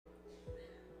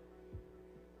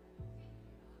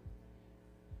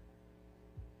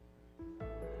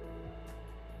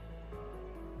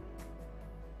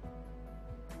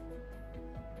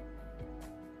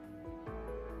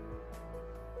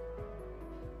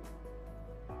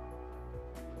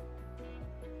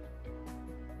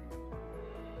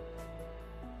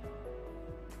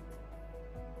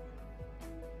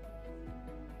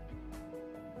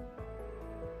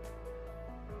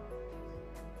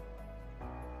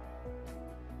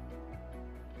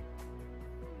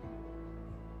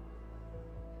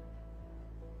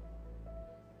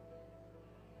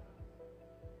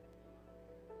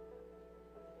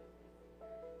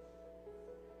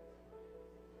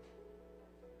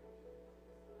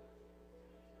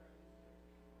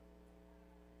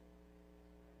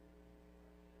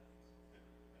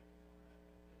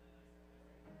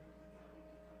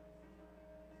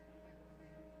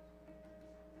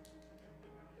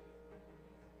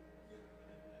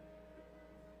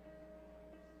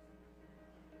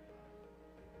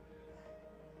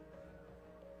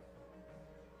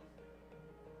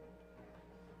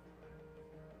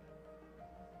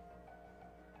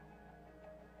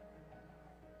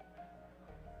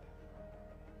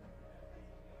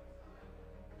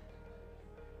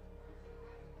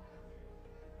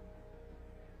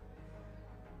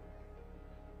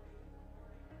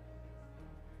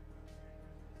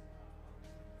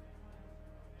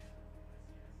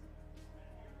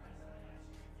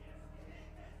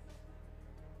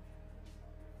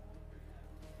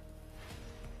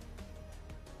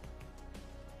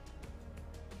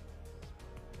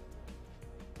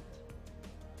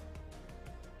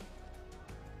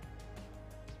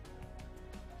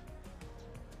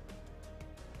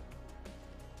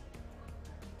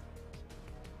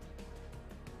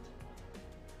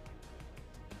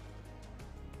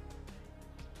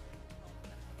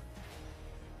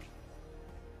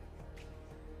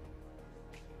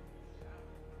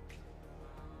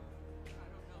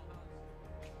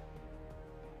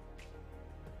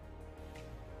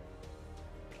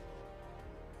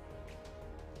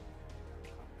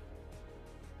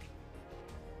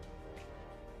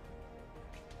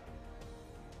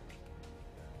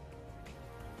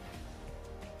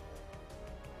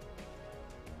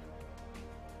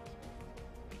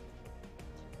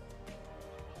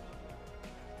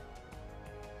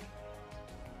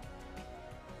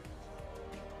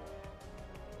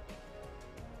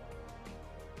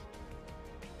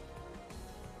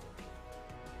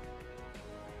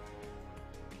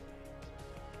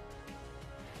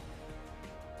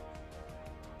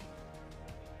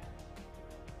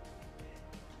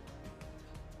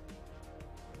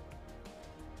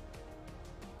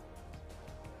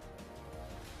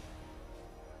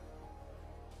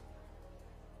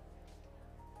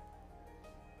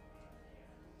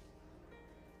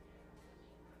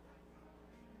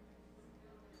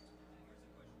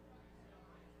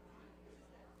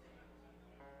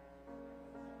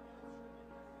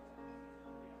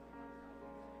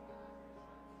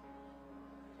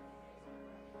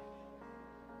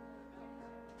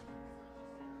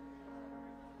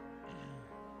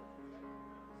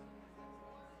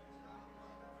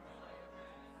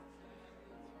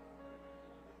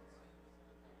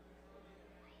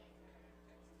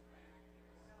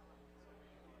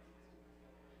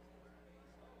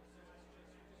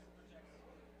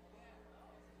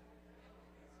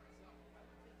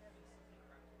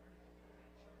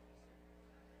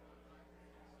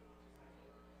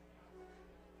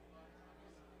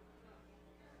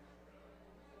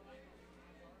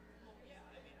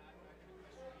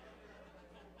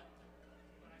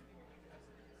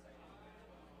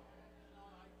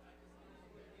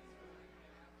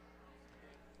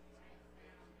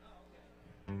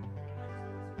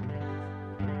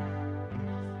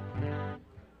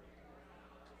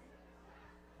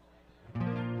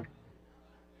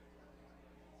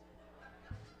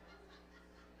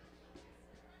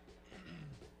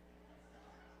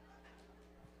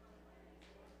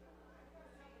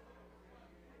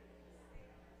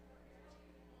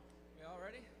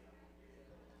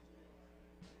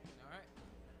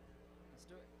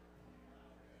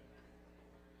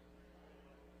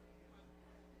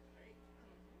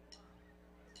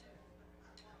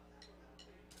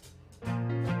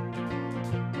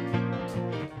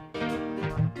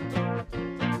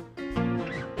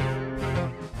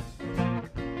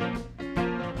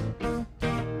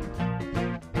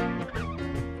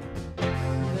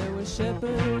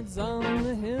shepherds on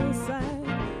the hillside,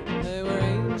 there were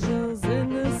angels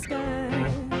in the sky.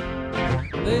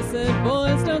 They said,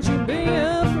 boys, don't you be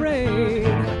afraid,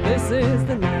 this is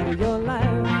the night of your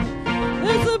life.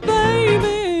 There's a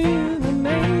baby in the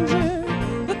manger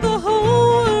that the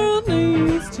whole world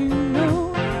needs to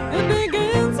know. It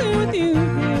begins here with you,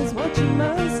 here's what you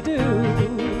must do.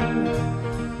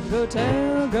 Go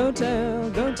tell, go tell,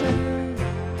 go tell,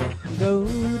 go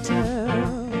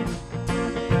tell.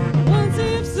 Once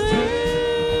you've seen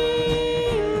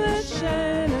that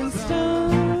shining star,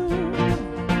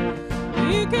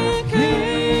 you can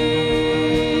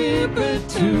keep it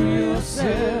to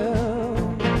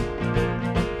yourself.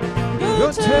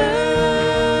 Go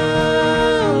tell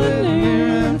it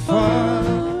near and far.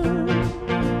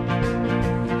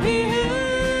 He is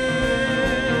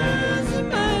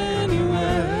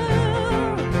Emmanuel.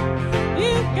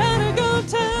 You gotta go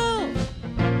tell.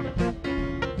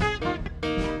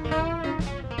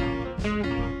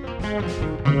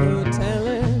 Go tell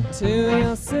it to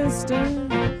your sister.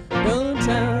 Go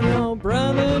tell your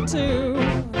brother too.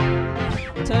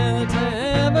 Tell it to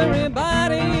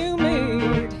everybody you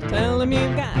meet. Tell them you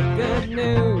got good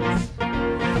news.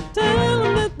 Tell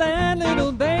them that that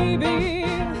little baby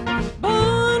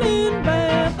born in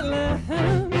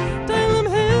Bethlehem. Tell them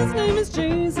his name is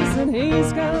Jesus and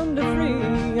he's come to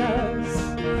free us.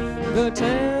 Go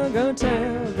tell, go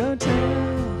tell, go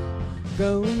tell,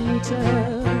 go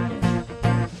tell.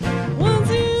 Once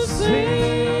you see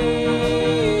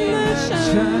that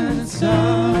shining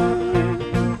star,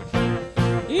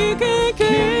 you can keep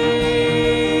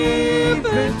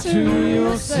it to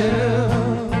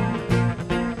yourself.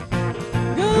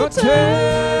 Go tell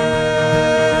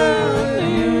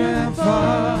near and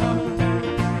far.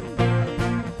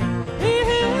 He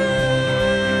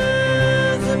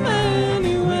is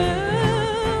Emmanuel.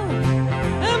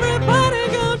 Everybody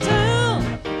go tell.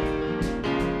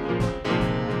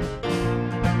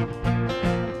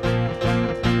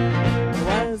 The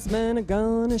wise men are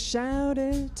gonna shout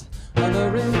it, the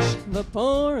rich, the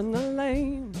poor, and the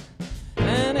lame.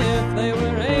 And if they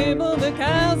were able, the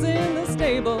cows in the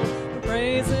stable would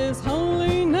praise his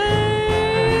holy name.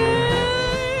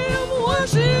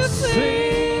 Once you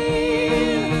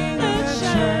see that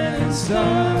shining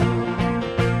star,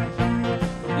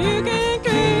 you can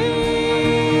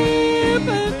keep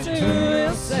it to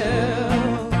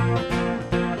yourself.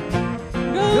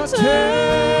 Go tell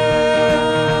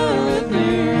it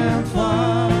near and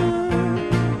far.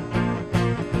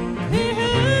 He is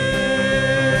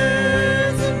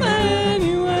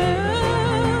Emmanuel.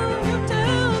 Go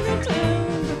tell, go tell,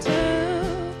 go tell,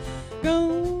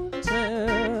 go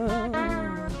tell.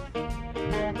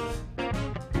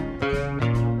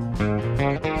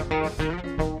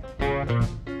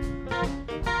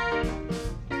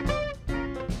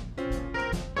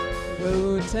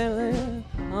 Go tell it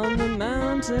on the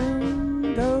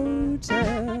mountain, go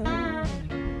tell.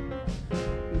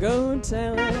 Go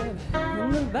tell it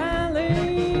in the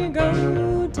valley,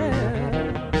 go tell.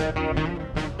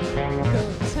 Go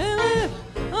tell it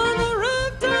on the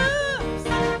rooftops,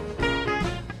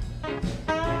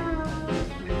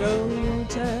 go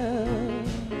tell.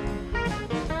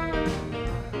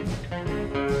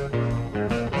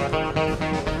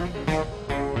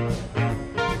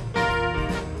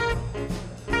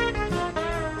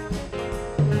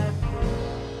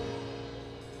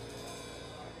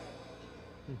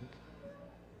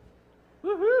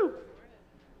 Woohoo!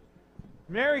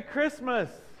 Merry Christmas!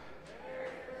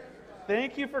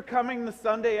 Thank you for coming the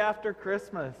Sunday after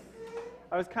Christmas.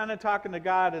 I was kind of talking to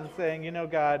God and saying, you know,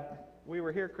 God, we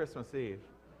were here Christmas Eve.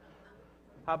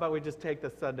 How about we just take the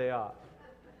Sunday off?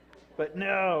 But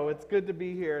no, it's good to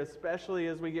be here, especially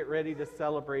as we get ready to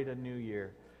celebrate a new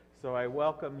year. So I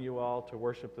welcome you all to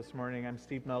worship this morning. I'm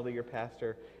Steve Meldy, your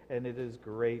pastor, and it is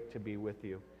great to be with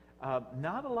you.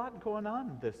 Not a lot going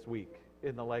on this week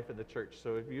in the life of the church.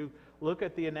 So if you look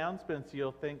at the announcements,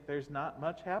 you'll think there's not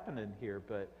much happening here,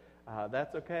 but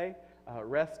that's okay.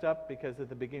 Rest up, because at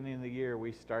the beginning of the year,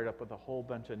 we start up with a whole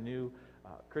bunch of new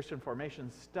Christian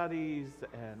formation studies,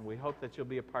 and we hope that you'll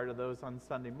be a part of those on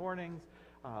Sunday mornings.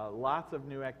 Lots of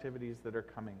new activities that are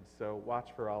coming, so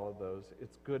watch for all of those.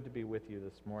 It's good to be with you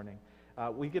this morning.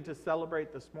 We get to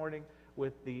celebrate this morning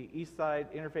with the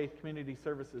Eastside Interfaith Community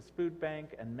Services Food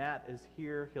Bank, and Matt is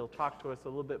here. He'll talk to us a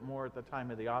little bit more at the time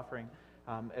of the offering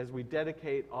as we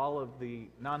dedicate all of the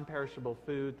non-perishable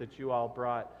food that you all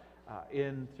brought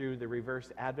in through the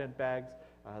reverse Advent bags.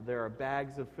 There are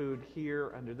bags of food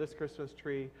here under this Christmas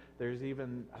tree. There's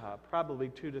even probably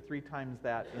 2 to 3 times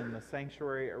that in the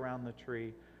sanctuary around the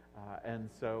tree. And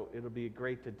so it'll be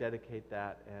great to dedicate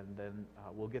that, and then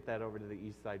we'll get that over to the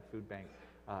Eastside Food Bank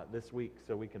this week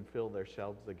so we can fill their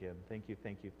shelves again. Thank you,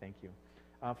 thank you, thank you.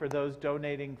 For those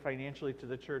donating financially to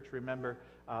the church, remember,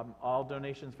 all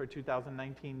donations for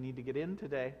 2019 need to get in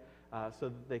today so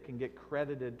that they can get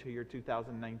credited to your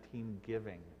 2019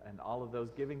 giving. And all of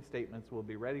those giving statements will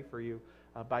be ready for you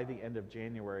by the end of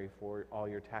January for all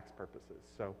your tax purposes.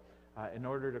 So in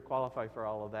order to qualify for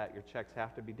all of that, your checks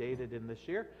have to be dated in this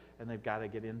year, and they've got to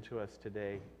get into us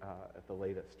today at the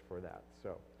latest for that.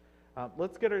 So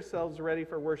let's get ourselves ready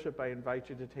for worship. I invite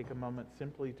you to take a moment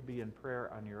simply to be in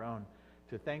prayer on your own,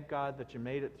 to thank God that you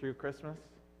made it through Christmas,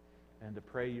 and to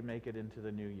pray you make it into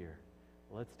the new year.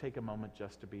 Let's take a moment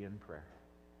just to be in prayer.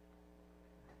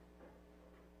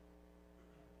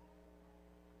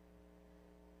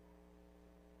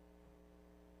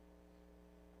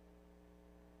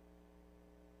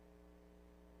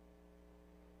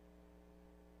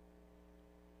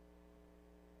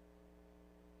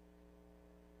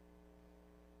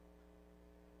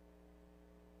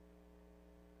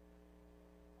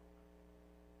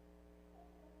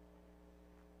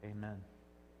 Amen.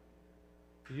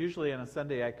 Usually on a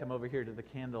Sunday I come over here to the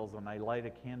candles and I light a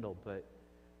candle, but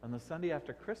on the Sunday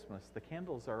after Christmas, the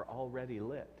candles are already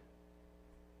lit.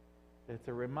 It's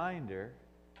a reminder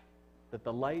that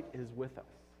the light is with us.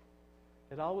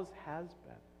 It always has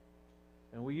been.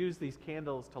 And we use these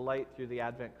candles to light through the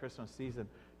Advent Christmas season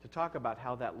to talk about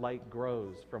how that light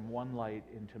grows from one light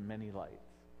into many lights.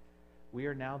 We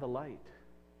are now the light.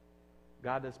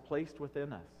 God has placed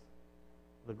within us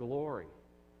the glory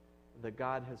that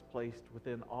God has placed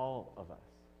within all of us.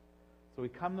 So we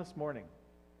come this morning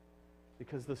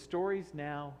because the story's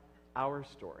now our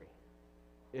story.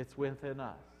 It's within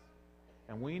us.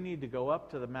 And we need to go up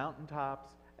to the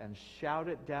mountaintops and shout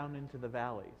it down into the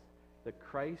valleys that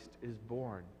Christ is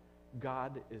born.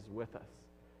 God is with us.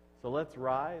 So let's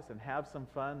rise and have some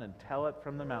fun and tell it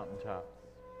from the mountaintops.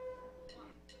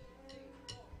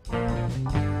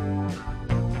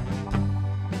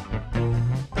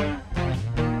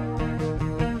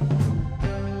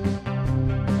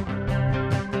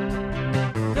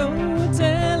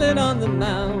 On the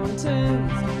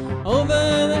mountains, over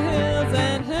the hills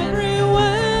and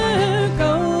everywhere.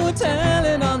 Go tell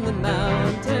it on the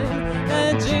mountain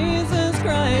that Jesus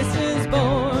Christ is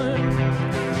born.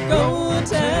 Go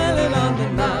tell it on the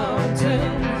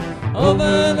mountain,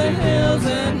 over the hills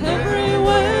and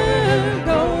everywhere.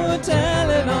 Go tell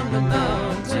it on the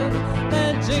mountain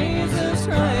that Jesus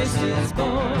Christ is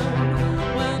born.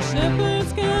 While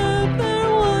shepherds kept their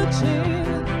watching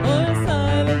o'er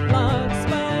silent flocks,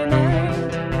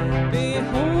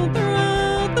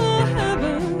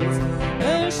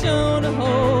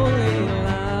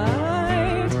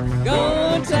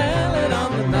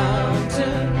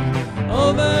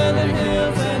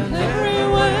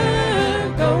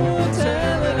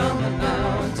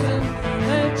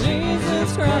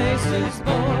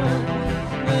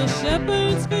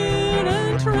 shepherds feared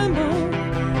and trembled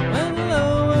when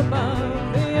low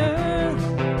above the earth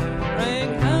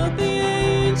rang out the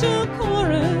angel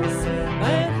chorus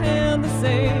that hailed the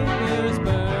Savior's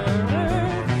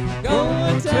birth. Go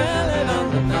and tell it on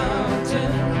the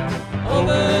mountain,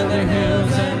 over the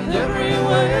hills and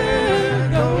everywhere.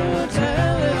 Go and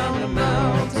tell it on the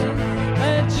mountain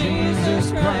that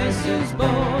Jesus Christ is born.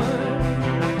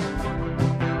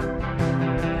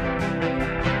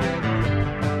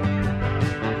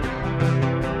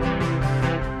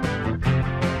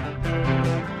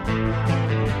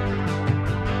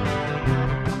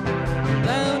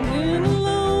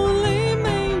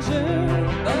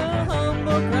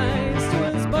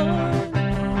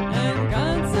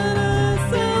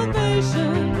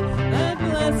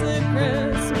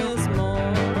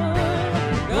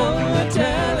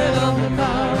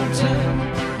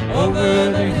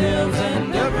 Over the hills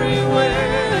and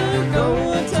everywhere, go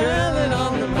and tell it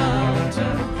on the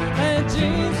mountain that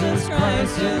Jesus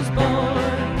Christ is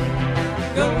born.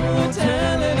 Go and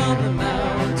tell it on the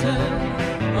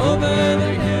mountain, over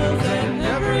the hills and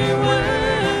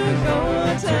everywhere. Go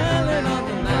and tell it on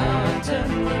the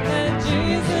mountain that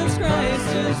Jesus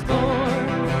Christ is born.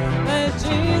 That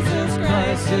Jesus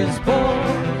Christ is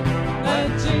born. That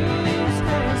Jesus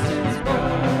Christ is born.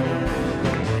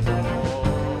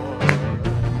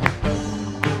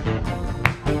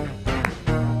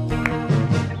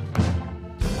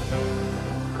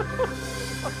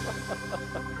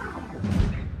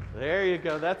 There you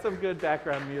go. That's some good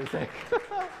background music.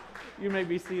 You may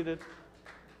be seated.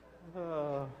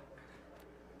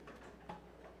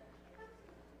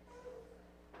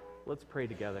 Let's pray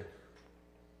together.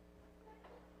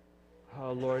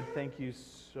 Oh, Lord, thank you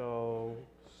so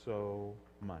so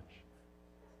much.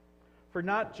 For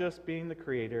not just being the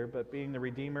creator, but being the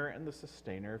redeemer and the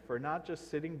sustainer. For not just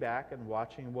sitting back and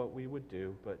watching what we would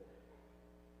do, but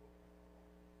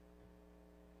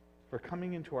for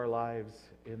coming into our lives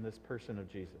in this person of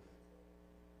Jesus.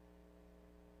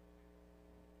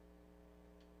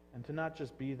 And to not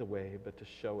just be the way, but to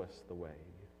show us the way.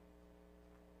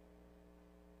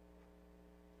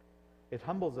 It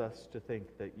humbles us to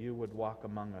think that you would walk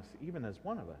among us, even as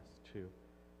one of us, to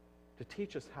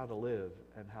teach us how to live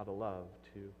and how to love,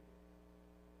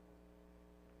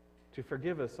 to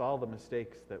forgive us all the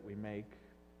mistakes that we make,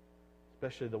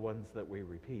 especially the ones that we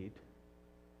repeat,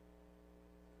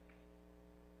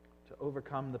 to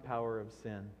overcome the power of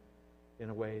sin in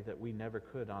a way that we never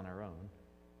could on our own.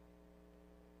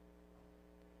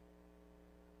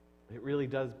 It really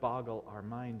does boggle our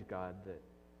mind, God, that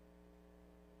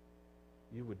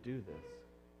you would do this.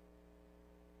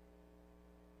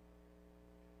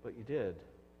 But you did.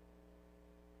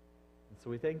 And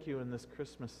so we thank you in this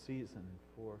Christmas season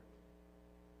for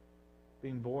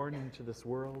being born into this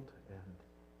world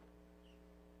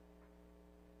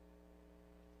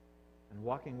and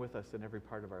walking with us in every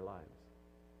part of our lives.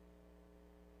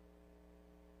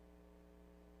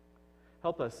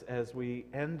 Help us as we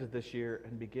end this year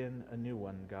and begin a new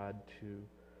one, God, to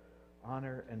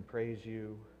honor and praise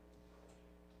you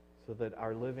so that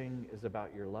our living is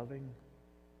about your loving,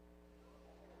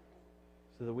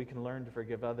 so that we can learn to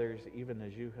forgive others even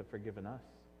as you have forgiven us.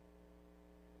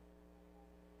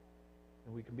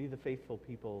 And we can be the faithful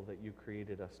people that you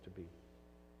created us to be.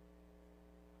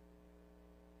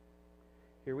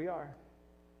 Here we are.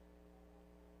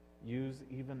 Use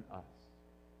even us.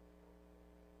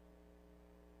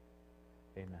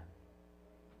 Amen.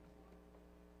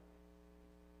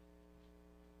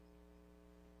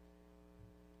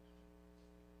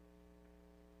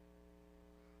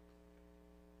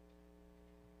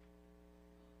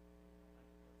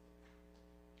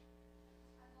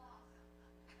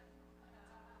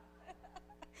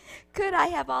 Could I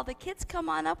have all the kids come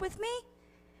on up with me?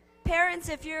 Parents,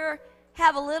 if you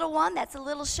have a little one that's a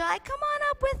little shy, come on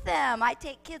up with them. I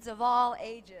take kids of all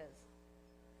ages.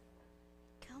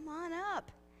 Come on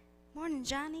up. Morning,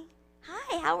 Johnny.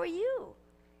 Hi, how are you?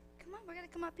 Come on, we're going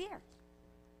to come up here.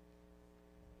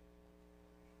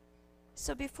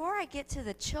 So before I get to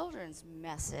the children's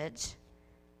message,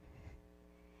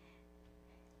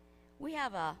 we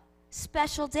have a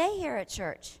special day here at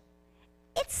church.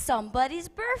 It's somebody's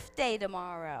birthday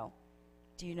tomorrow.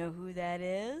 Do you know who that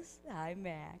is? Hi,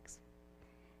 Max.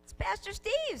 It's Pastor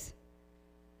Steve's.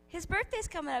 His birthday's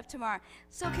coming up tomorrow.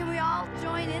 So can we all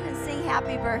join in and sing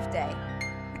happy birthday?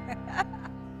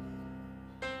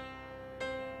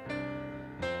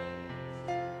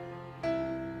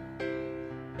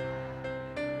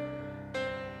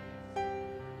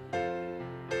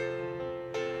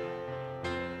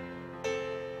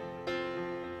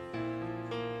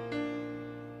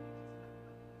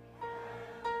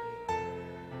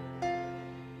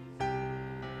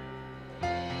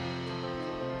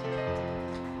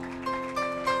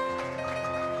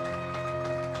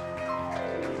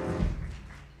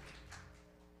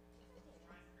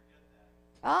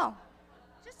 Oh,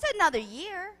 just another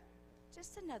year.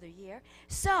 Just another year.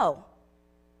 So,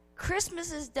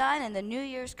 Christmas is done and the New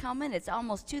Year's coming. It's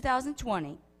almost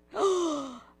 2020.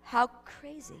 How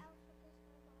crazy.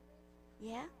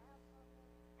 Yeah?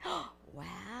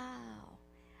 Wow.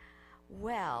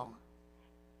 Well,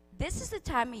 this is the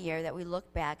time of year that we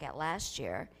look back at last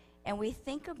year and we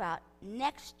think about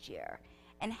next year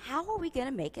and how are we going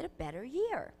to make it a better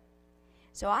year.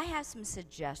 So I have some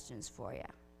suggestions for you.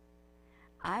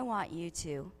 I want you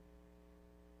to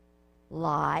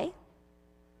lie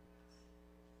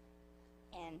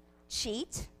and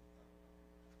cheat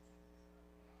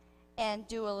and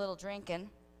do a little drinking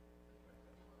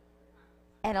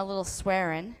and a little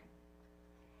swearing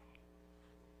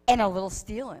and a little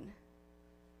stealing.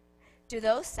 Do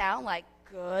those sound like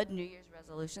good New Year's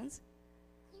resolutions?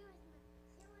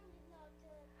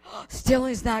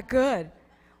 Stealing's not good.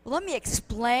 Well, let me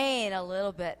explain a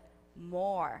little bit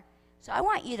more. So I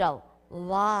want you to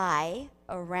lie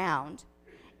around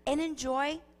and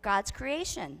enjoy God's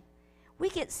creation. We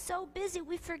get so busy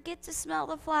we forget to smell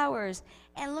the flowers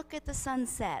and look at the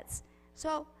sunsets.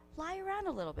 So lie around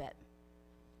a little bit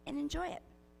and enjoy it.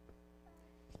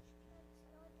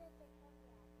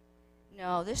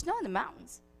 No, there's snow in the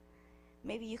mountains.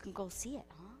 Maybe you can go see it,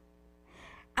 huh?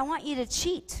 I want you to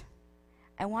cheat.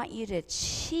 I want you to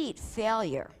cheat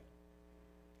failure.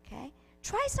 Okay?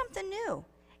 Try something new.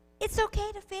 It's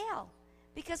okay to fail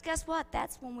because guess what?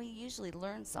 That's when we usually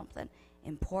learn something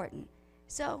important.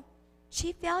 So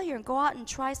cheap failure and go out and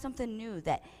try something new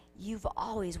that you've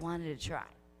always wanted to try.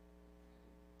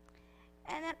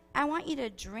 And then I want you to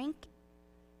drink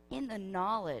in the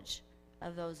knowledge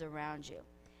of those around you.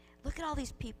 Look at all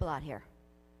these people out here.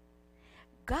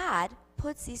 God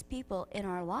puts these people in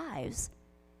our lives.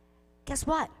 Guess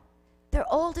what?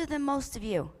 They're older than most of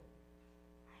you.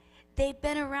 They've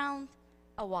been around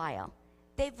a while.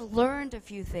 They've learned a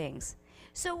few things.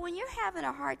 So when you're having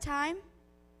a hard time,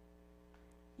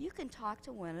 you can talk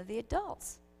to one of the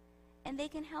adults, and they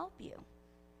can help you.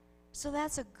 So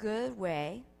that's a good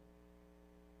way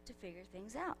to figure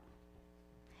things out.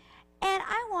 And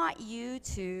I want you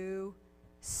to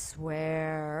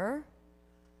swear,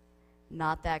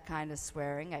 not that kind of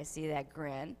swearing, I see that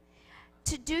grin,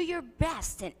 to do your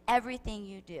best in everything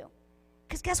you do.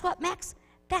 Because guess what, Max?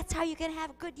 That's how you're going to have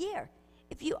a good year.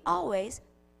 If you always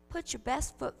put your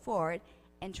best foot forward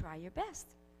and try your best.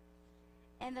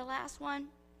 And the last one,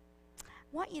 I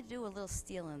want you to do a little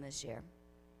stealing this year.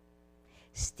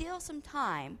 Steal some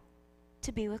time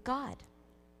to be with God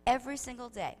every single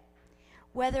day.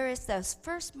 Whether it's those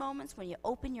first moments when you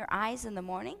open your eyes in the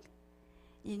morning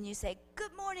and you say,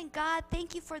 "Good morning, God,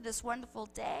 thank you for this wonderful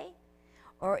day."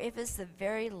 Or if it's the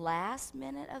very last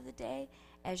minute of the day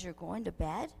as you're going to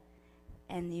bed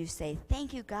and you say,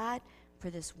 "Thank you, God, for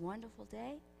this wonderful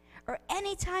day." Or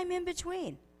any time in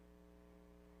between.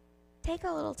 Take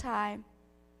a little time,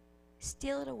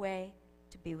 steal it away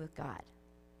to be with God.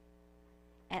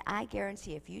 And I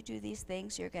guarantee if you do these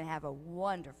things, you're going to have a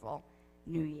wonderful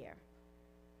new year.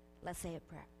 Let's say a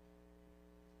prayer.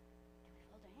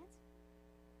 Can we hold our hands?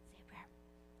 Say a prayer.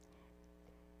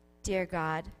 Dear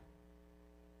God,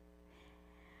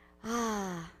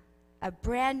 a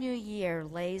brand new year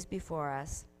lays before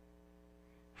us.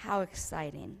 How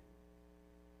exciting.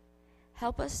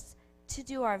 Help us to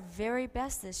do our very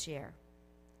best this year,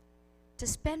 to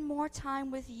spend more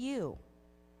time with you,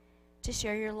 to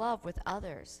share your love with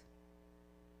others,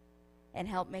 and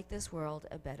help make this world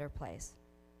a better place.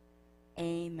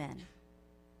 Amen.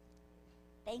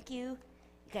 Thank you.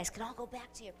 You guys can all go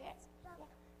back to your parents. Yeah.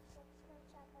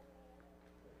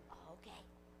 Oh, okay.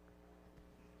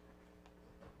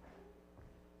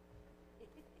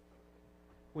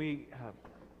 We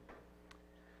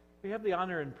have the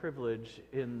honor and privilege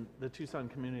in the Tucson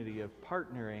community of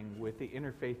partnering with the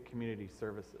Interfaith Community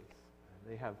Services.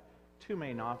 They have two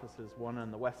main offices, one on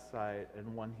the west side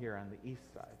and one here on the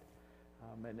east side.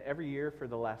 And every year for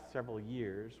the last several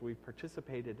years, we've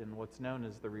participated in what's known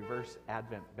as the Reverse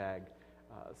Advent Bag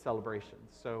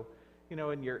celebrations. So, you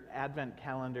know, in your Advent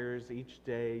calendars, each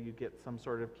day you get some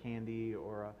sort of candy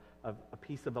or a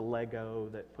piece of a Lego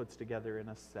that puts together in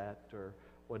a set or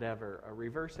whatever. A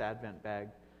Reverse Advent Bag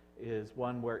is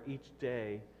one where each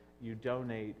day you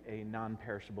donate a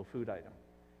non-perishable food item.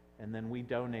 And then we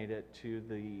donate it to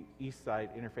the Eastside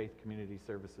Interfaith Community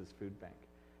Services Food Bank.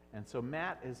 And so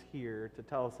Matt is here to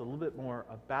tell us a little bit more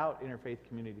about Interfaith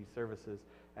Community Services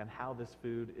and how this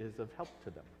food is of help to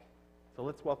them. So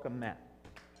let's welcome Matt.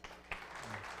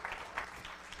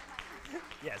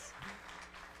 Yes.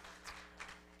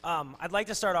 I'd like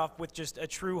to start off with just a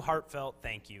true heartfelt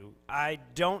thank you. I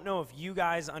don't know if you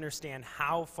guys understand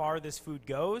how far this food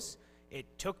goes. It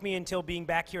took me until being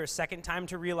back here a second time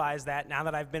to realize that, now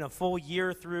that I've been a full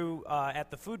year through at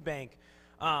the food bank.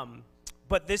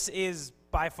 But this is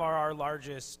by far our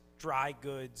largest dry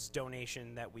goods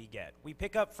donation that we get. We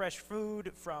pick up fresh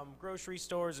food from grocery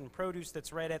stores and produce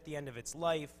that's right at the end of its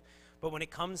life. But when it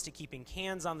comes to keeping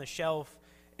cans on the shelf,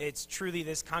 it's truly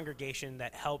this congregation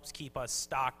that helps keep us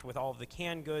stocked with all of the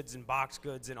canned goods and box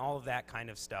goods and all of that kind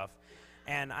of stuff.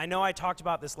 And I know I talked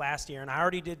about this last year, and I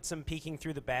already did some peeking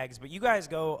through the bags, but you guys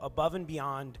go above and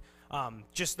beyond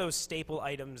just those staple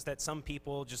items that some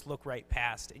people just look right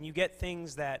past. And you get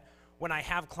things that when I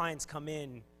have clients come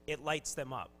in, it lights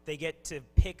them up. They get to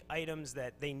pick items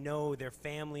that they know their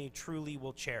family truly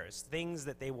will cherish, things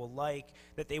that they will like,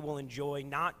 that they will enjoy,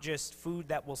 not just food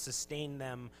that will sustain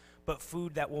them, but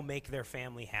food that will make their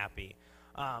family happy.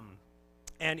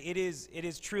 And it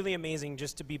is truly amazing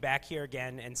just to be back here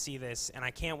again and see this, and I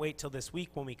can't wait till this week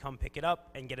when we come pick it up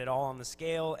and get it all on the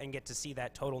scale and get to see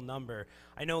that total number.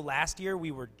 I know last year we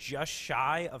were just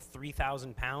shy of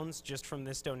 3,000 pounds just from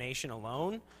this donation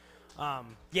alone.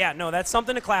 Yeah, no, that's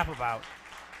something to clap about.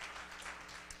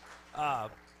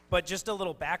 But just a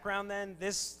little background then,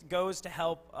 this goes to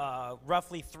help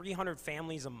roughly 300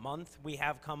 families a month we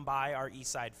have come by our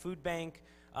Eastside Food Bank.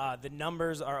 The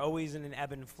numbers are always in an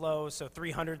ebb and flow, so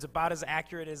 300 is about as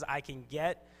accurate as I can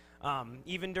get.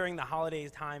 Even during the holiday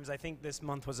times, I think this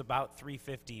month was about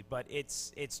 350, but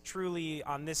it's truly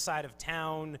on this side of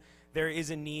town, there is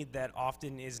a need that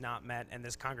often is not met, and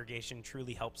this congregation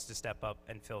truly helps to step up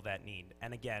and fill that need.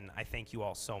 And again, I thank you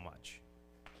all so much.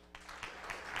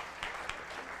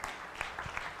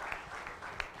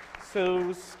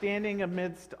 So, standing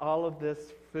amidst all of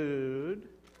this food,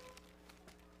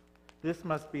 this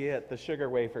must be it, the sugar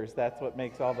wafers. That's what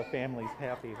makes all the families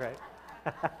happy, right?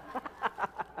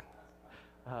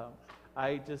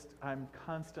 I'm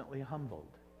constantly humbled.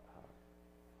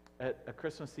 At a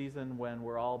Christmas season when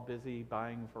we're all busy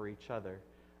buying for each other,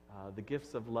 the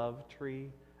Gifts of Love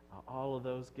tree, all of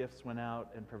those gifts went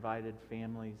out and provided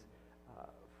families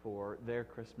for their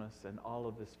Christmas, and all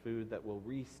of this food that will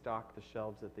restock the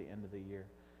shelves at the end of the year.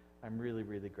 I'm really,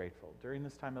 really grateful. During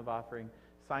this time of offering,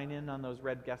 sign in on those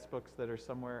red guest books that are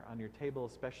somewhere on your table,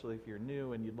 especially if you're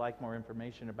new and you'd like more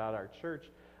information about our church.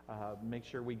 Make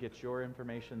sure we get your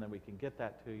information, then we can get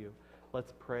that to you.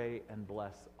 Let's pray and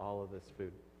bless all of this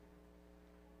food.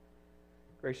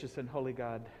 Gracious and holy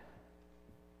God,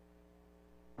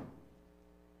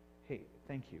 hey,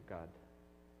 thank you, God,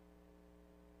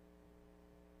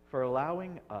 for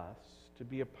allowing us to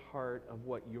be a part of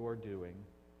what you're doing,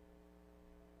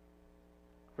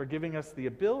 for giving us the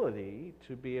ability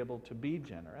to be able to be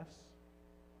generous,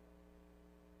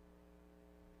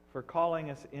 for calling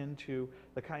us into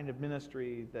the kind of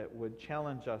ministry that would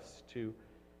challenge us to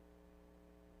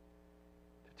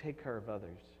take care of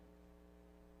others,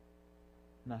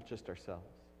 not just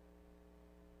ourselves.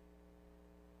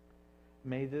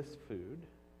 May this food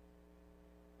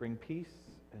bring peace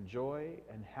and joy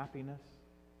and happiness.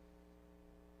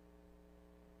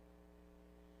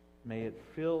 May it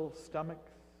fill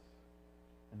stomachs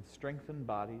and strengthen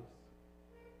bodies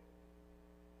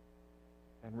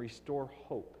and restore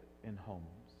hope in homes.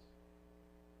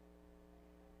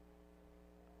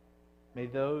 May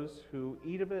those who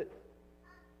eat of it,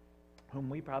 whom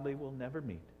we probably will never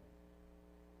meet,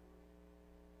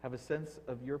 have a sense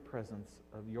of your presence,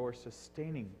 of your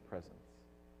sustaining presence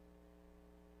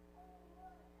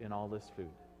in all this food.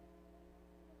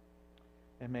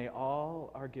 And may all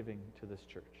our giving to this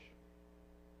church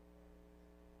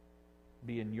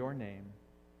be in your name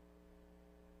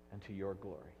and to your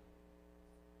glory.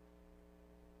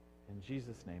 In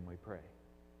Jesus' name we pray.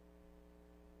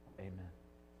 Amen.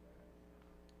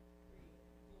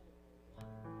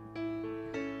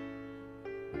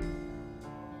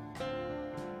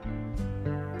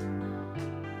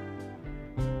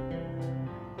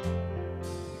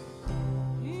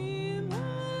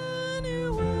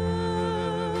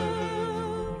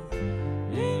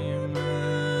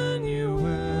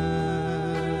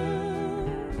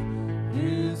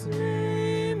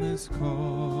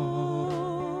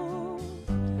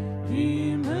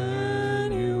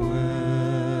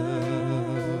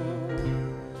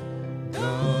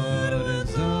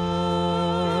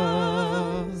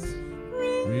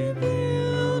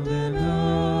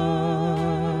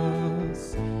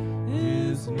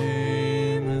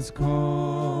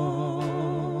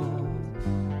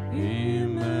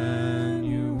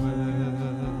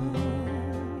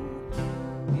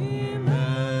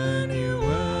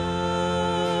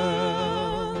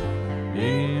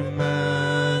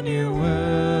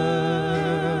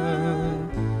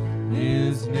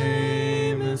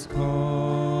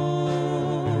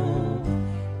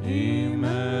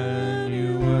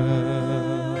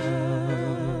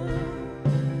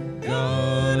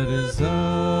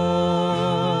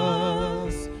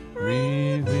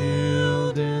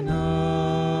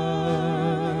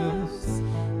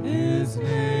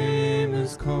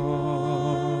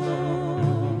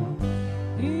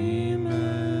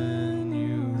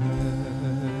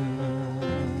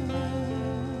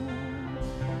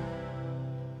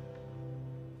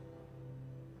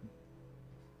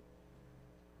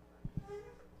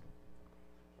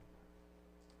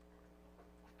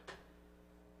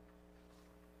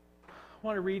 I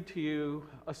want to read to you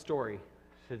a story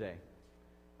today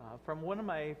from one of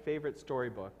my favorite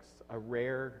storybooks, A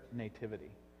Rare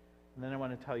Nativity. And then I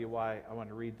want to tell you why I want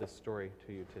to read this story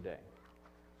to you today.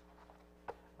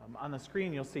 On the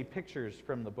screen, you'll see pictures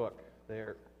from the book.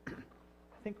 They're, I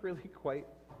think, really quite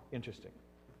interesting.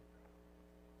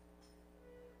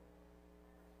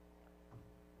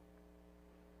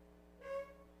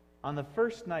 On the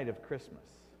first night of Christmas,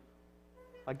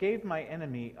 I gave my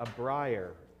enemy a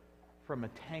briar from a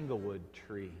tanglewood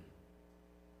tree.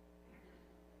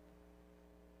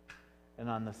 And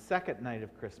on the second night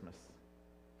of Christmas,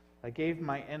 I gave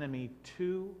my enemy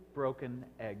 2 broken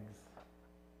eggs.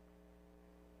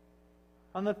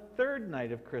 On the third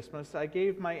night of Christmas, I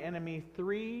gave my enemy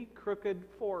 3 crooked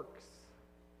forks.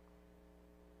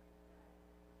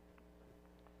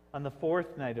 On the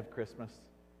fourth night of Christmas,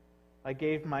 I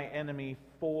gave my enemy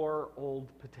 4 old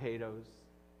potatoes.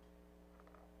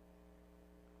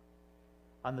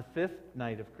 On the 5th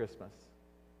night of Christmas,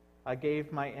 I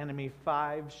gave my enemy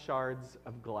 5 shards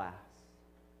of glass.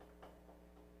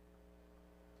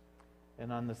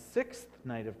 And on the 6th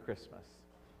night of Christmas,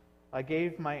 I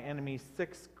gave my enemy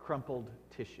 6 crumpled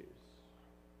tissues.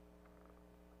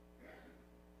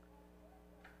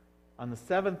 On the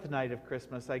 7th night of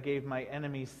Christmas, I gave my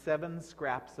enemy 7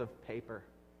 scraps of paper.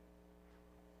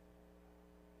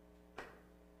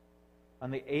 On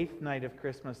the 8th night of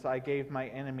Christmas, I gave my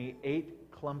enemy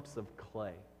 8 clumps of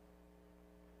clay.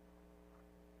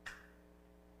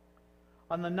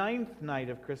 On the 9th night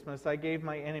of Christmas, I gave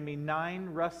my enemy 9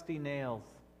 rusty nails.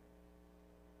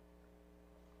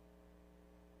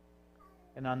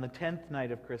 And on the 10th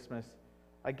night of Christmas,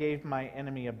 I gave my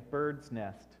enemy a bird's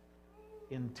nest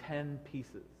in 10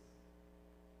 pieces.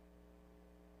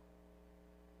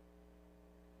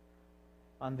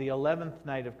 On the 11th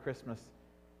night of Christmas,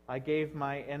 I gave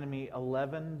my enemy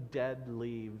 11 dead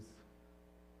leaves.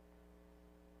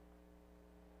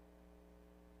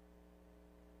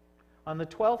 On the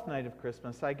 12th night of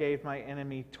Christmas, I gave my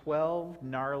enemy 12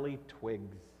 gnarly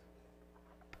twigs.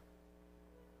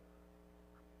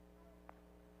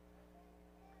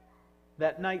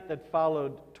 That night that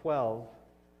followed 12,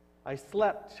 I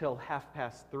slept till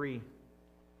 3:30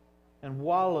 and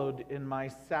wallowed in my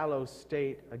sallow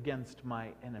state against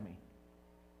my enemy.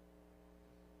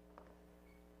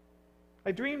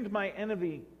 I dreamed my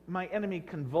enemy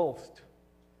convulsed.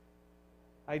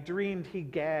 I dreamed he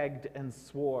gagged and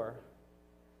swore.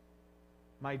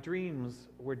 My dreams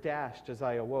were dashed as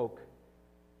I awoke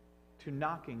to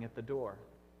knocking at the door.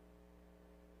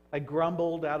 I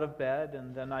grumbled out of bed,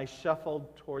 and then I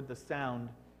shuffled toward the sound.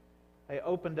 I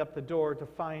opened up the door to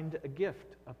find a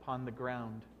gift upon the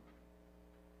ground.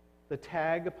 The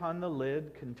tag upon the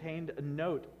lid contained a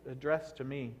note addressed to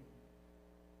me.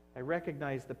 I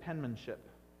recognized the penmanship.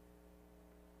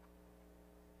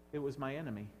 It was my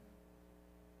enemy.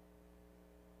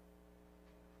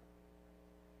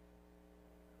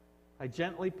 I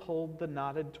gently pulled the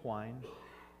knotted twine,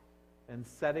 and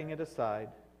setting it aside,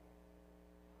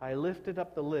 I lifted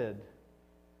up the lid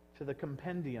to the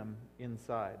compendium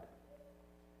inside.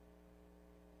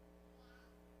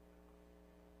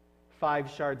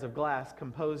 5 shards of glass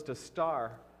composed a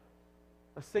star,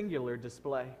 a singular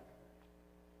display.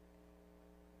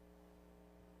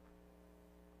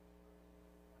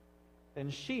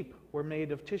 And sheep were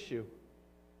made of tissue.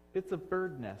 Bits of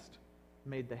bird nest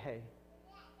made the hay.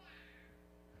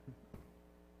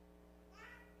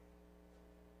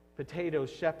 Potato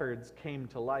shepherds came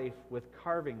to life with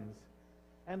carvings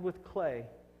and with clay,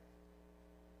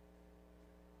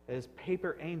 as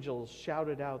paper angels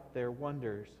shouted out their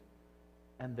wonders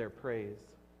and their praise.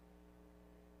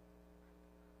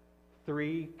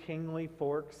 3 kingly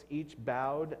forks each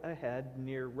bowed ahead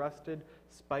near rusted,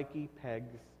 spiky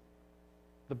pegs.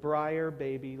 The briar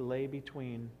baby lay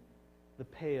between the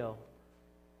pale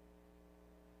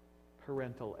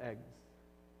parental eggs.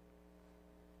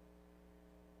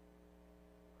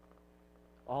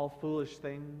 All foolish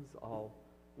things, all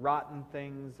rotten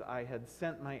things I had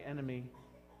sent my enemy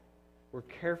were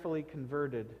carefully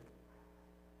converted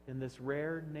in this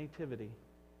rare nativity.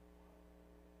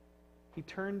 He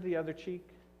turned the other cheek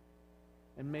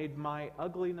and made my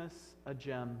ugliness a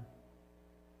gem,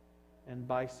 and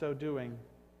by so doing,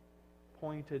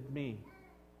 pointed me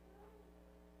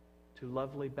to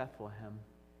lovely Bethlehem.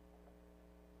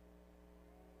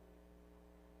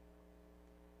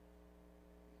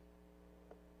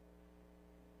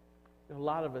 A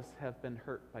lot of us have been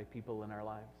hurt by people in our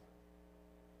lives.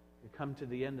 We come to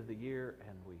the end of the year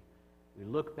and we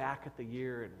look back at the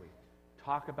year and we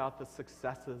talk about the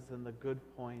successes and the good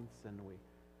points, and we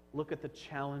look at the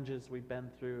challenges we've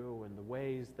been through and the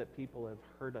ways that people have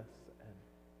hurt us. And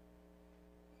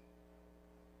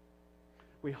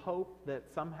we hope that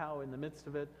somehow in the midst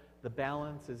of it, the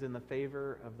balance is in the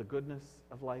favor of the goodness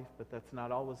of life, but that's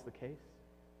not always the case.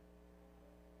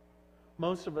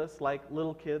 Most of us, like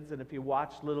little kids, and if you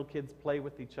watch little kids play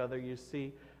with each other, you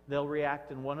see they'll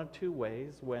react in one of 2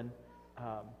 ways. When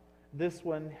this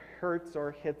one hurts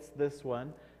or hits this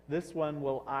one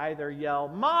will either yell,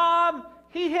 "Mom,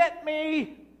 he hit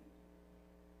me!"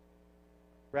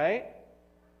 Right?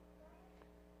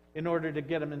 In order to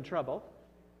get him in trouble.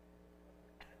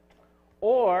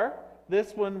 Or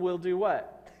this one will do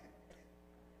what?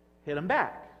 Hit him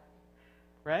back.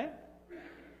 Right?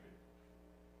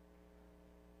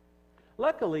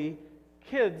 Luckily,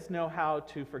 kids know how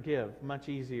to forgive much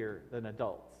easier than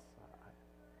adults.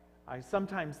 I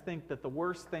sometimes think that the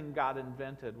worst thing God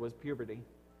invented was puberty.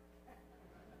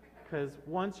 Because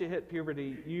once you hit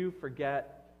puberty, you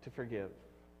forget to forgive.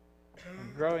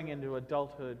 And growing into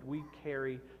adulthood, we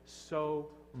carry so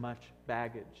much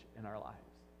baggage in our lives,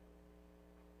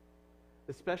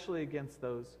 especially against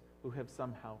those who have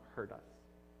somehow hurt us.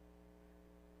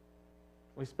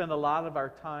 We spend a lot of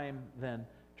our time then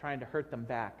trying to hurt them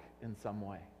back in some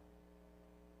way,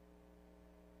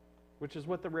 which is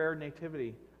what the Rare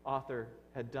Nativity author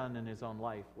had done in his own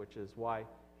life, which is why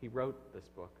he wrote this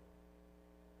book.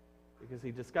 Because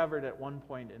he discovered at one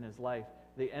point in his life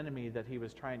the enemy that he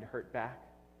was trying to hurt back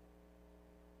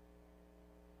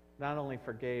not only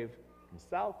forgave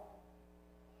himself,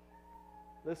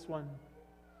 this one,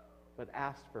 but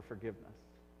asked for forgiveness.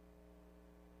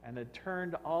 And had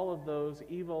turned all of those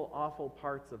evil, awful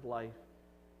parts of life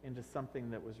into something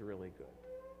that was really good.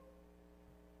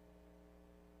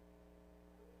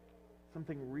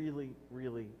 Something really,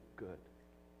 really good.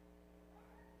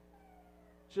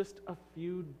 Just a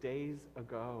few days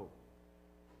ago,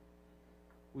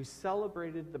 we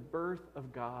celebrated the birth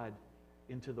of God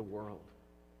into the world.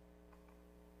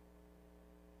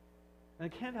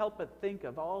 And I can't help but think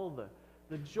of all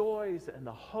the joys and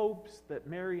the hopes that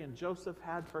Mary and Joseph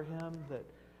had for him, that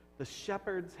the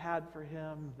shepherds had for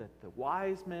him, that the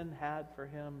wise men had for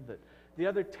him, that the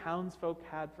other townsfolk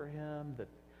had for him, that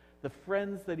the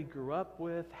friends that he grew up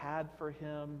with had for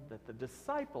him, that the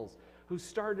disciples who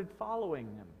started following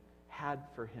him had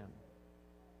for him.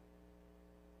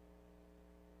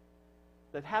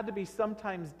 That had to be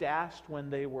sometimes dashed when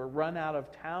they were run out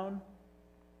of town,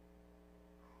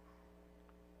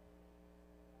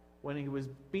 when he was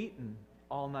beaten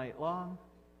all night long,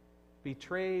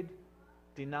 betrayed,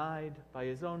 denied by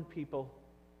his own people,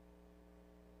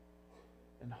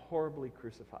 and horribly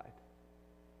crucified.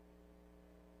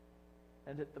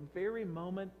 And at the very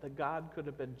moment that God could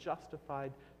have been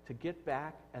justified to get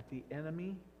back at the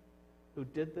enemy who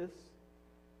did this,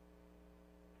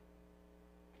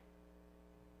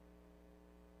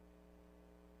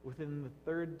 within the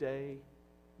third day,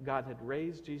 God had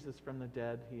raised Jesus from the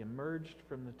dead. He emerged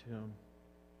from the tomb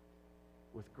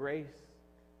with grace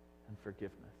and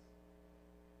forgiveness.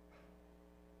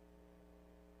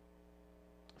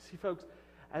 See, folks,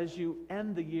 as you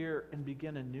end the year and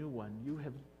begin a new one, you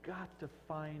have got to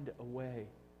find a way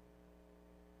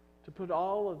to put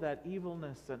all of that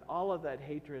evilness and all of that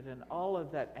hatred and all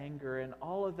of that anger and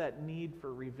all of that need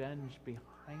for revenge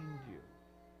behind you.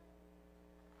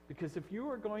 Because if you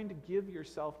are going to give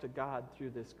yourself to God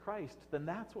through this Christ, then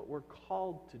that's what we're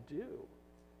called to do.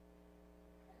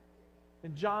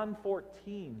 In John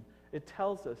 14, it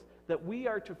tells us that we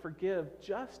are to forgive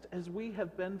just as we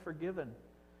have been forgiven.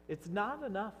 It's not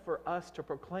enough for us to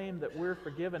proclaim that we're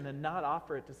forgiven and not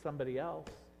offer it to somebody else.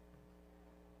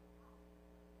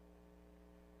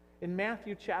 In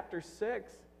Matthew chapter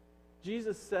 6,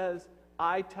 Jesus says,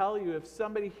 I tell you, if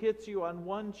somebody hits you on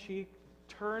one cheek,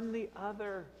 turn the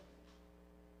other.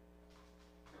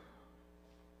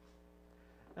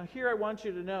 Now here I want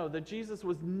you to know that Jesus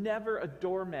was never a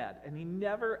doormat, and he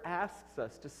never asks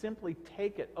us to simply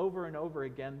take it over and over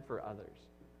again for others.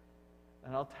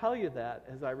 And I'll tell you that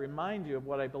as I remind you of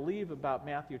what I believe about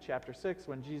Matthew chapter 6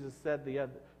 when Jesus said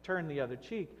turn the other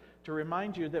cheek, to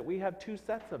remind you that we have two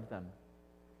sets of them.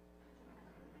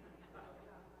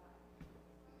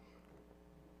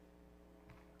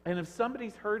 And if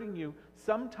somebody's hurting you,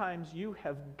 sometimes you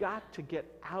have got to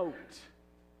get out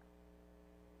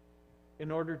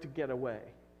in order to get away.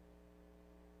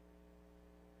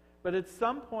 But at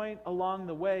some point along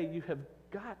the way, you have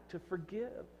got to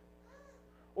forgive.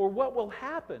 Or what will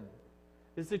happen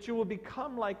is that you will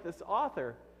become like this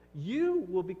author. You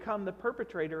will become the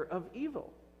perpetrator of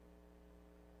evil.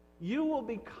 You will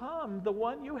become the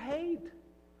one you hate.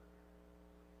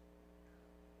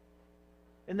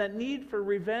 And that need for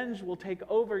revenge will take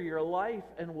over your life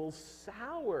and will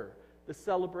sour the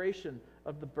celebration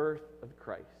of the birth of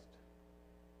Christ.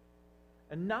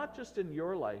 And not just in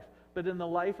your life, but in the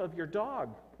life of your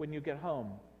dog when you get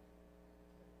home.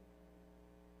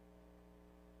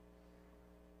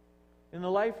 In the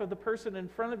life of the person in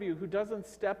front of you who doesn't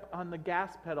step on the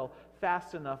gas pedal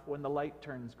fast enough when the light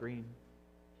turns green.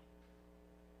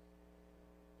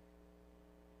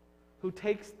 Who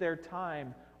takes their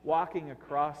time walking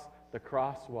across the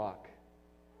crosswalk.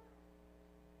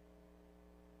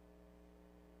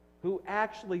 Who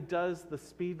actually does the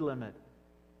speed limit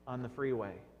on the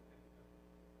freeway.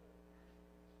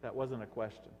 That wasn't a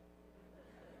question.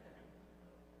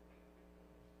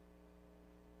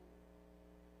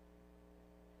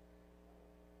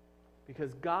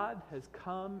 Because God has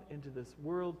come into this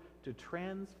world to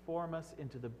transform us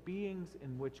into the beings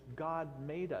in which God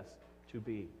made us to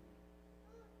be.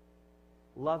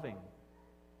 loving,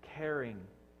 caring,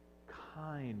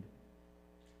 kind,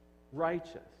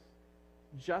 righteous,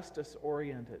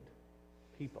 justice-oriented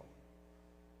people.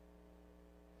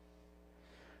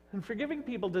 And forgiving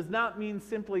people does not mean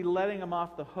simply letting them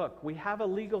off the hook. We have a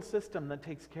legal system that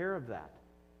takes care of that.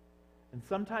 And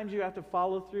sometimes you have to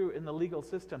follow through in the legal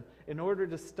system in order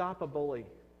to stop a bully.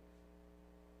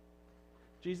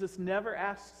 Jesus never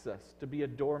asks us to be a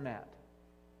doormat.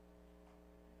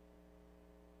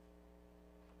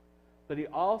 But he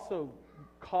also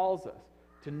calls us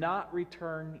to not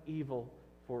return evil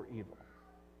for evil.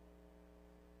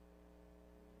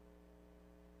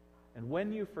 And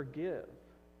when you forgive,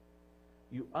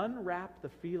 you unwrap the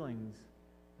feelings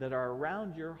that are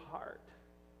around your heart,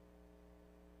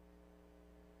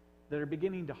 that are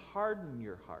beginning to harden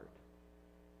your heart.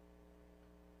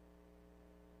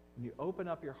 And you open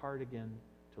up your heart again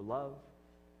to love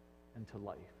and to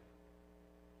life.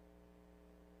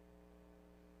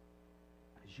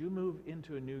 As you move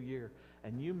into a new year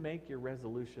and you make your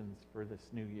resolutions for this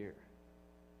new year,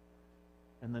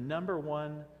 and the number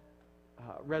one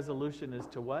resolution is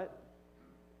to what?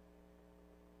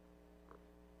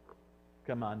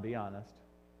 Come on, be honest.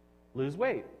 Lose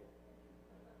weight,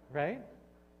 right?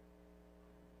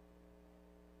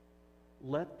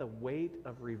 Let the weight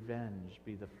of revenge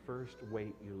be the first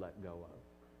weight you let go of.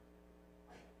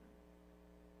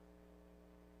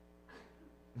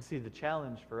 And see, the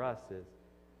challenge for us is,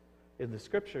 in the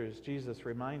Scriptures, Jesus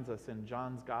reminds us in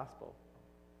John's Gospel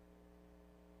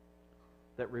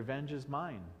that revenge is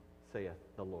mine, saith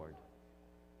the Lord.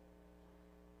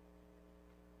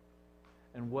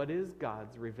 And what is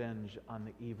God's revenge on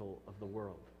the evil of the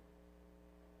world?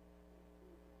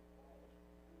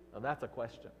 Now that's a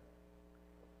question.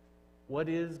 What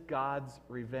is God's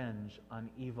revenge on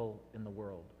evil in the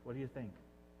world? What do you think?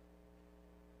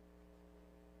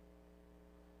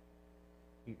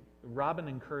 Robin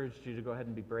encouraged you to go ahead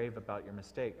and be brave about your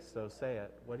mistakes, so say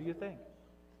it. What do you think?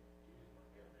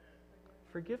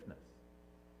 Forgiveness.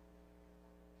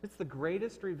 It's the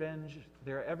greatest revenge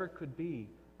there ever could be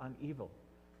on evil.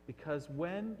 Because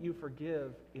when you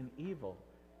forgive in evil,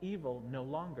 evil no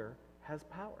longer has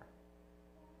power.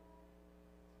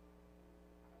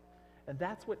 And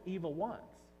that's what evil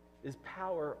wants, is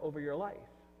power over your life.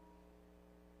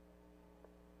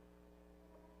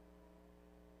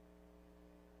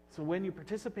 So when you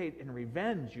participate in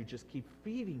revenge, you just keep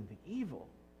feeding the evil.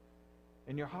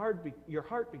 And your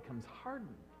heart becomes hardened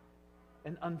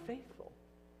and unfaithful.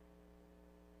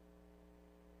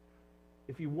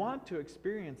 If you want to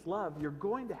experience love, you're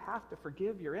going to have to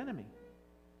forgive your enemy,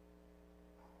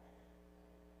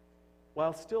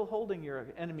 while still holding your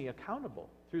enemy accountable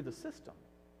through the system.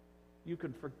 You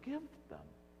can forgive them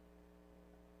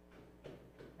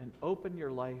and open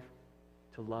your life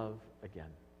to love again.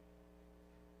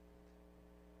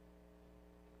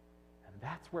 And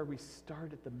that's where we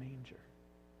start at the manger.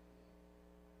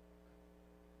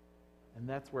 And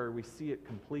that's where we see it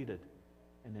completed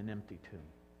in an empty tomb.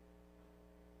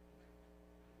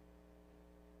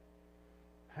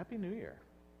 Happy New Year.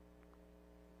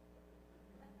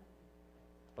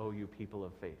 Oh, you people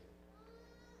of faith.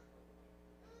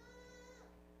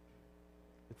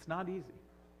 It's not easy.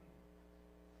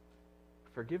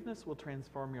 Forgiveness will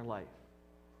transform your life,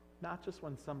 not just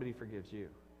when somebody forgives you,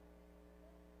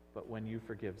 but when you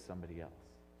forgive somebody else.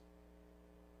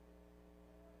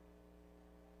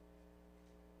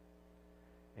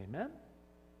 Amen?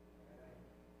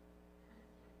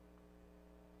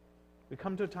 We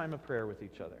come to a time of prayer with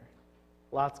each other.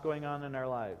 Lots going on in our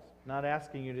lives. Not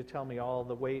asking you to tell me all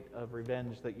the weight of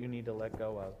revenge that you need to let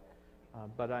go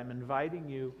of. But I'm inviting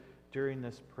you during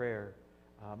this prayer.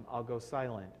 I'll go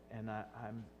silent. And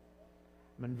I'm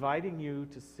inviting you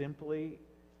to simply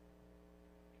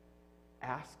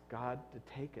ask God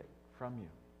to take it from you.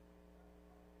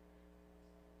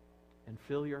 And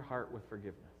fill your heart with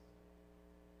forgiveness.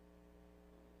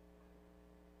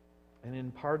 And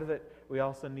in part of it, we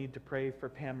also need to pray for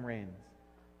Pam Raines,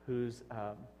 who's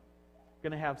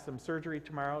going to have some surgery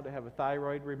tomorrow to have a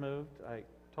thyroid removed. I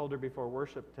told her before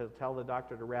worship to tell the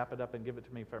doctor to wrap it up and give it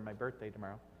to me for my birthday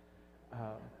tomorrow.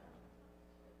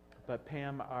 But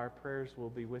Pam, our prayers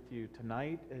will be with you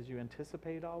tonight as you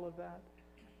anticipate all of that,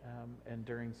 and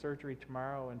during surgery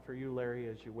tomorrow, and for you, Larry,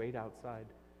 as you wait outside.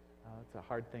 It's a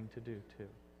hard thing to do, too.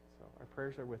 So our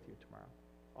prayers are with you tomorrow.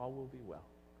 All will be well.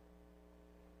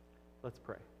 Let's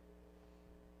pray.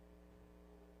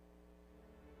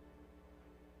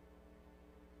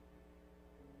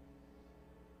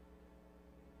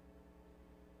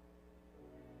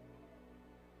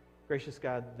 Gracious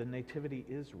God, the nativity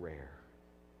is rare.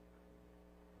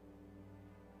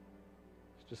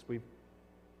 It's just we've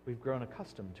We've grown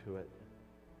accustomed to it,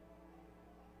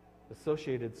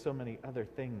 associated so many other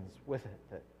things with it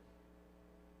that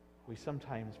we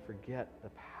sometimes forget the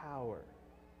power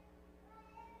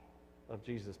of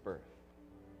Jesus' birth.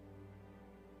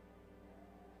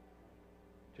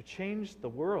 To change the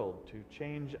world, to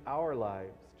change our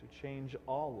lives, to change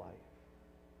all life.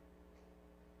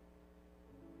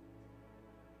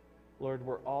 Lord,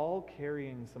 we're all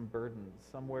carrying some burdens.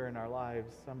 Somewhere in our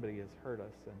lives, somebody has hurt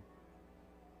us,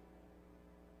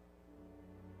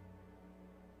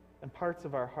 and parts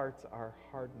of our hearts are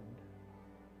hardened.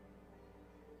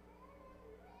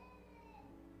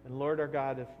 And Lord our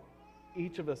God, if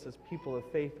each of us as people of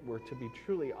faith were to be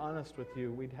truly honest with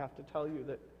you, we'd have to tell you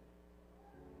that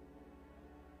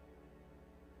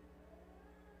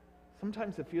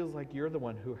sometimes it feels like you're the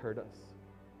one who hurt us.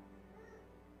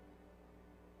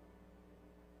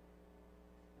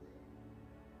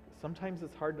 Sometimes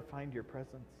it's hard to find your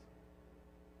presence.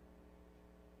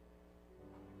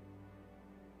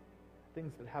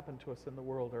 Things that happen to us in the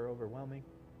world are overwhelming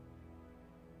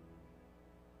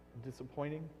and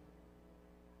disappointing.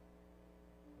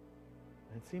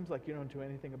 And it seems like you don't do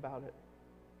anything about it.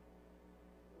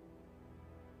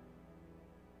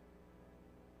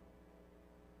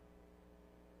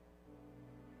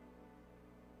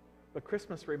 But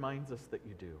Christmas reminds us that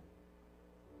you do.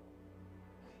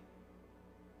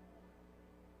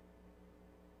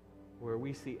 Where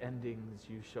we see endings,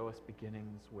 you show us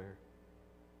beginnings. Where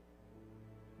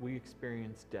we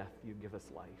experience death, you give us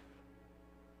life.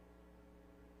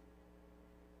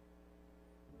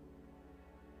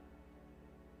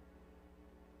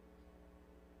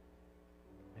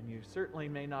 And you certainly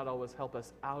may not always help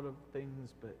us out of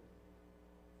things, but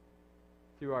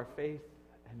through our faith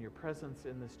and your presence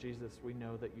in this Jesus, we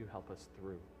know that you help us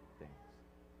through things.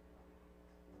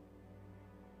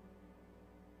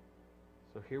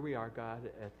 So here we are, God,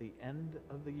 at the end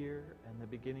of the year and the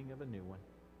beginning of a new one.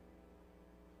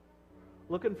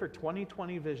 Looking for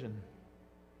 2020 vision,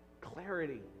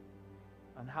 clarity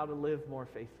on how to live more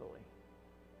faithfully.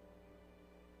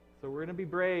 So we're going to be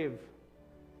brave.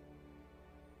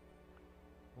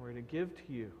 We're going to give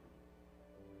to you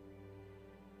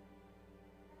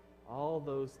all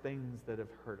those things that have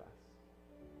hurt us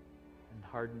and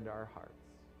hardened our hearts.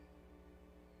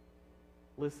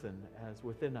 Listen as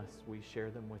within us we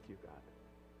share them with you, God.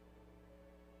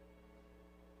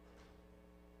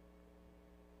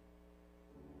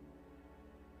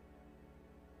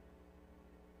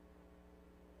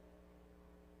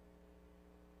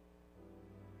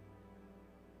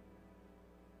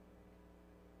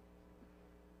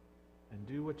 And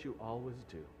do what you always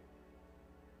do.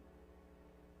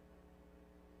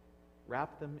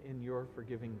 Wrap them in your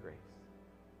forgiving grace,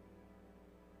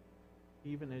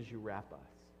 even as you wrap us,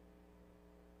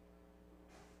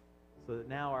 so that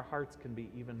now our hearts can be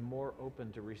even more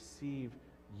open to receive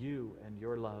you and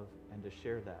your love and to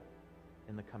share that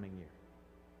in the coming year.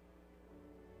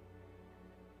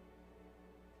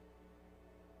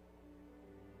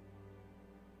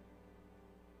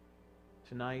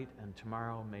 Tonight and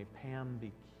tomorrow, may Pam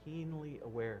be keenly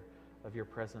aware of your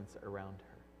presence around her.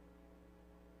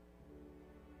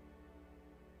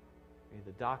 May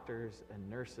the doctors and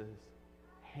nurses'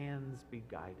 hands be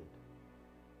guided,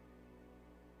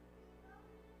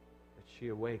 that she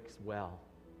awakes well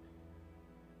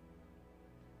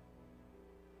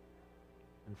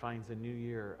and finds a new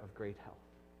year of great health.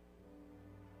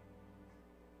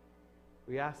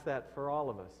 We ask that for all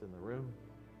of us in the room,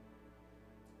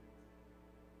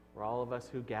 for all of us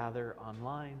who gather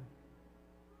online,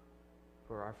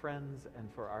 for our friends and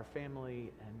for our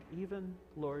family, and even,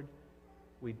 Lord,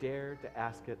 we dare to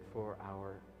ask it for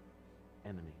our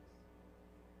enemies.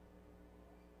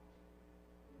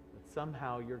 That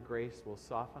somehow your grace will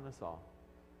soften us all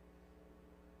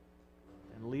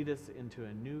and lead us into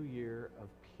a new year of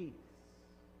peace.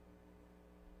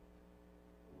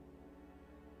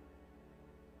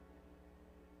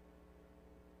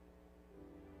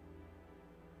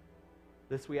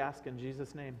 This we ask in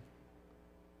Jesus' name,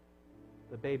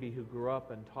 the baby who grew up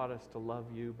and taught us to love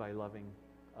you by loving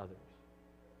others.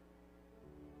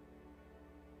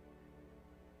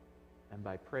 And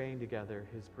by praying together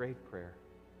his great prayer,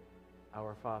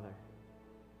 Our Father,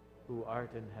 who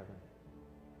art in heaven,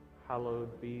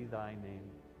 hallowed be thy name.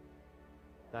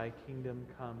 Thy kingdom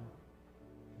come,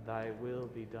 thy will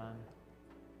be done,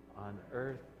 on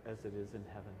earth as it is in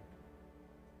heaven.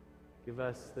 Give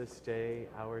us this day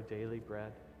our daily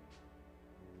bread,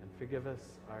 and forgive us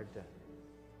our debts,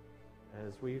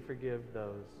 as we forgive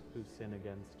those who sin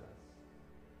against us.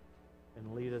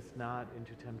 And lead us not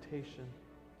into temptation,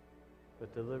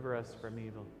 but deliver us from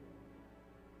evil.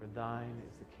 For thine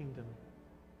is the kingdom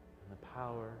and the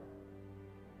power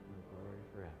and the glory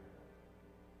forever.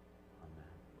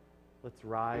 Amen. Let's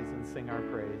rise and sing our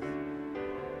praise.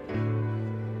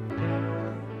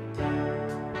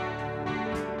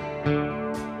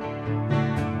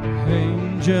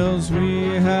 Angels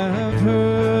we have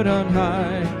heard on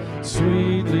high,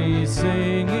 sweetly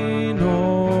singing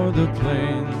o'er the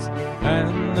plains,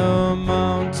 and the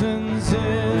mountains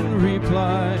in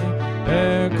reply,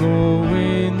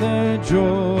 echoing their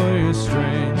joyous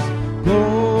strains.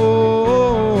 Gloria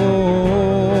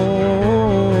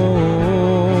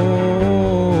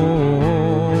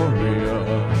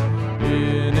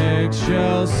in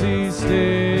excelsis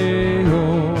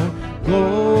Deo.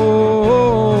 Gloria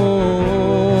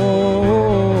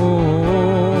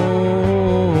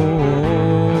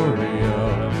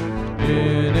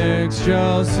in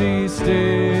excelsis Deo.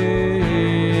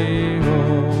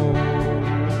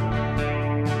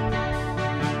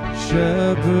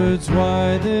 Shepherds,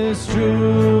 why this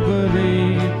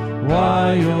jubilee?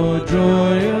 Why your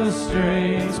joyous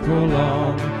strains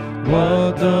prolong?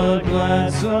 What the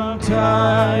gladsome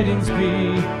tidings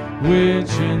be,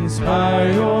 which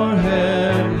inspire your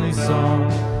heavenly song?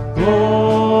 Gloria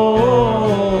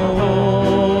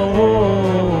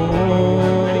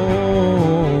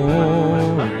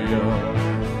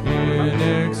in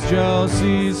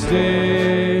excelsis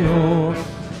Deo.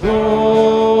 Gloria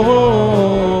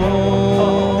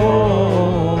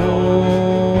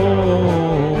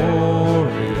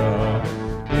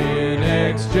in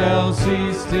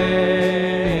excelsis Deo.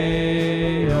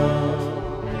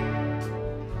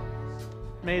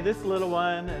 May this little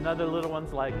one and other little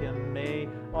ones like him, may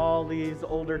all these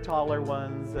older, taller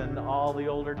ones and all the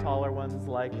older, taller ones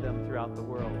like them throughout the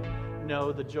world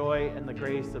know the joy and the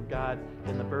grace of God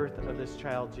in the birth of this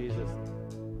child Jesus,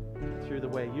 through the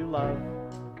way you love,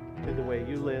 through the way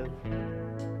you live,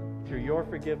 through your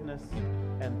forgiveness,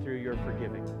 and through your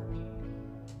forgiving.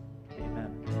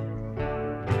 Amen.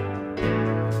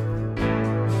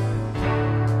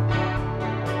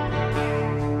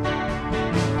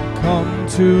 Come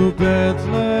to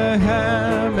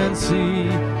Bethlehem and see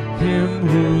him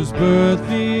whose birth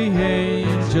the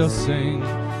angels sing.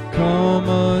 Come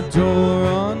adore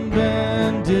on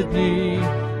bended knee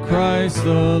Christ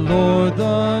the Lord,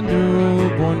 the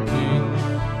newborn King.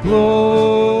 Gloria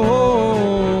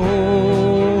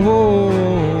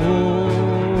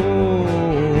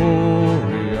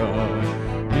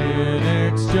in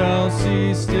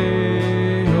excelsis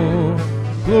Deo.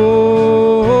 Gloria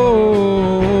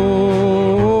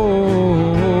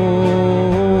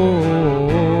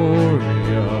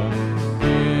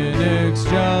in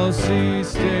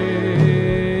excelsis Deo.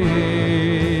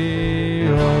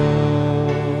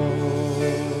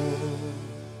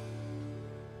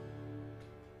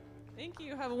 Thank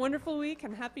you. Have a wonderful week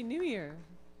and Happy New Year.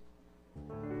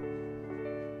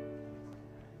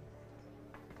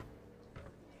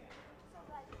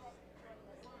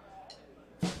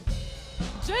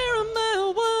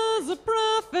 Jeremiah was a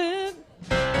prophet.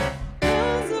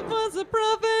 Joseph was a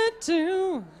prophet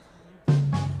too,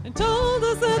 and told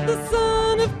us that the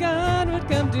Son of God would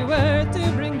come to earth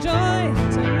to bring joy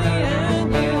to me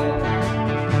and you.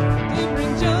 To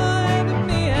bring joy to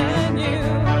me and you.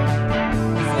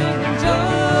 Sing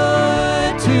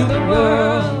joy to the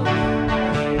world.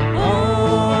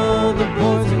 All the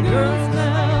boys and girls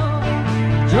now.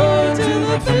 Joy to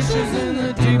the fishes in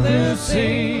the deep blue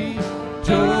sea.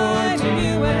 Joy to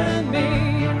you and me.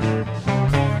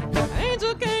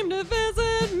 Angel came to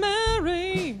visit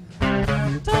Mary,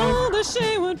 told her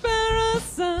she would bear a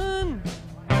son.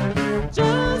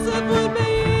 Joseph would be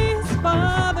his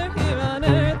father here on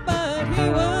earth, but he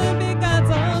would be God's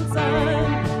own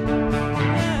son.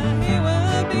 Yeah, he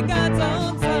would be God's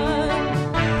own son.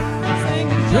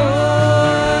 Singing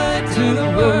joy to the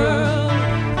world.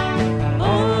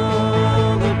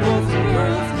 All the boys and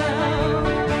girls now.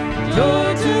 Joy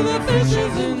to the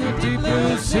fishes in the deep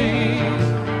blue sea.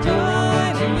 Joy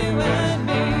to you and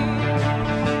me.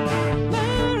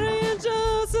 Mary and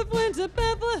Joseph went to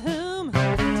Bethlehem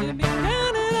to be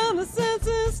counted on the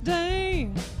census day.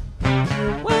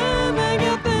 When they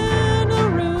got there, no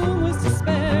room was to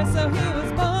spare, so he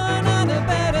was born on a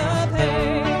bed of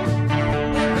hay.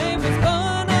 The babe was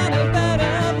born on a bed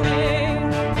of hay.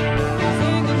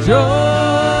 Singing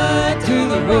joy to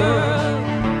the world.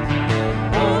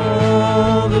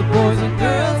 All the boys and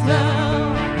girls now.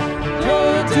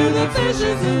 Joy to the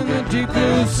fishes in the deep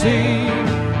blue sea.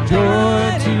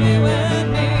 Joy to you and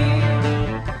me.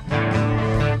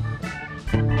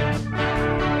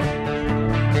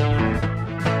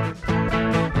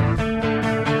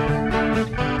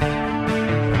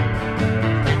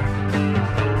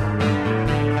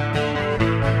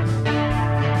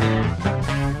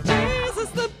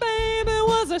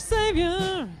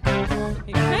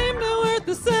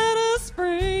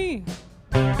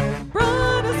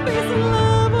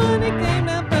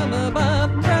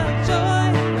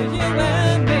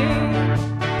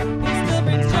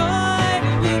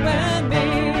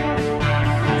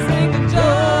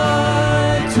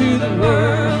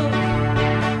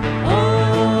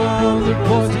 the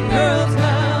boys and girls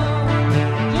now.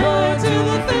 Joy to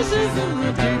the fishes in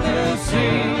the deep blue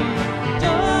sea.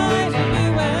 Joy to you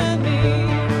and me.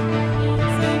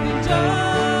 Singing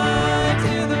joy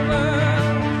to the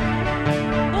world.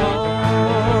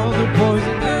 All the boys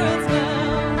and girls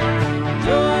now.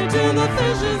 Joy to the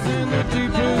fishes in the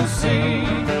deep blue sea.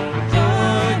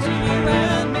 Joy to you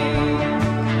and me.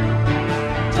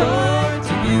 Joy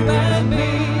to you and me.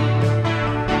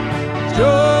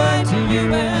 Joy to you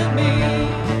and me.